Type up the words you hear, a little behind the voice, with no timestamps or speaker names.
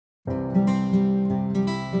Welcome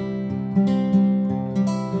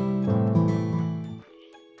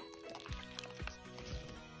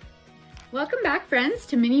back, friends,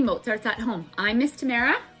 to Mini MozArts at Home. I'm Miss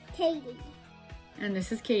Tamara. Katie. And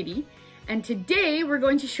this is Katie. And today we're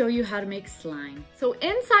going to show you how to make slime. So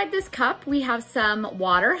inside this cup, we have some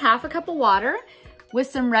water, half a cup of water with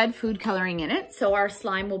some red food coloring in it. So our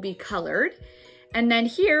slime will be colored. And then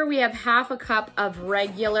here we have half a cup of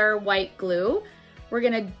regular white glue. We're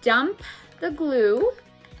gonna dump the glue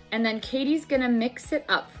and then Katie's gonna mix it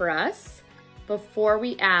up for us before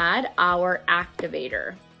we add our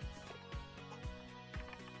activator.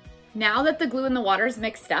 Now that the glue and the water is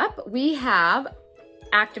mixed up, we have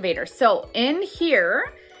activator. So in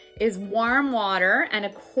here is warm water and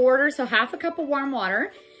so half a cup of warm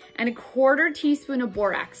water and a 1/4 teaspoon of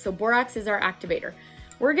borax. So borax is our activator.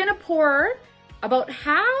 We're gonna pour about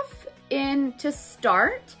half in to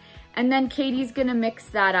start, and then Katie's gonna mix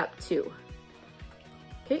that up too.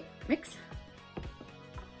 Okay, mix.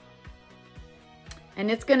 And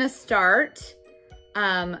it's gonna start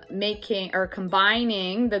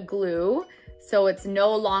combining the glue so it's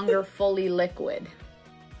no longer fully liquid.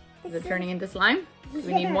 Is it turning into slime? Do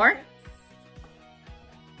we need more?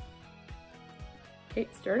 Okay,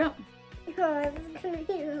 stir it up.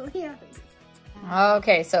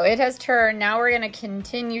 Okay, so it has turned. Now we're gonna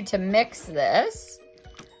continue to mix this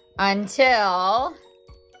until...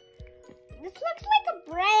 This looks like a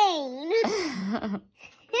brain.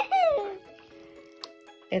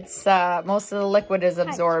 It's most of the liquid is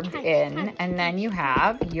absorbed in, and then you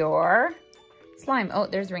have your slime. Oh,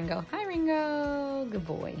 there's Ringo. Hi, Ringo. Good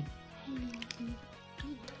boy.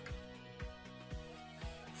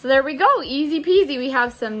 So there we go. Easy peasy. We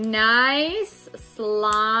have some nice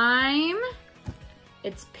slime.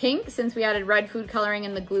 It's pink since we added red food coloring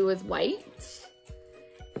and the glue is white.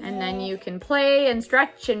 And then you can play and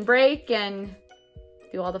stretch and break and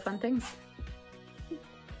do all the fun things.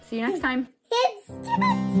 See you next time. It's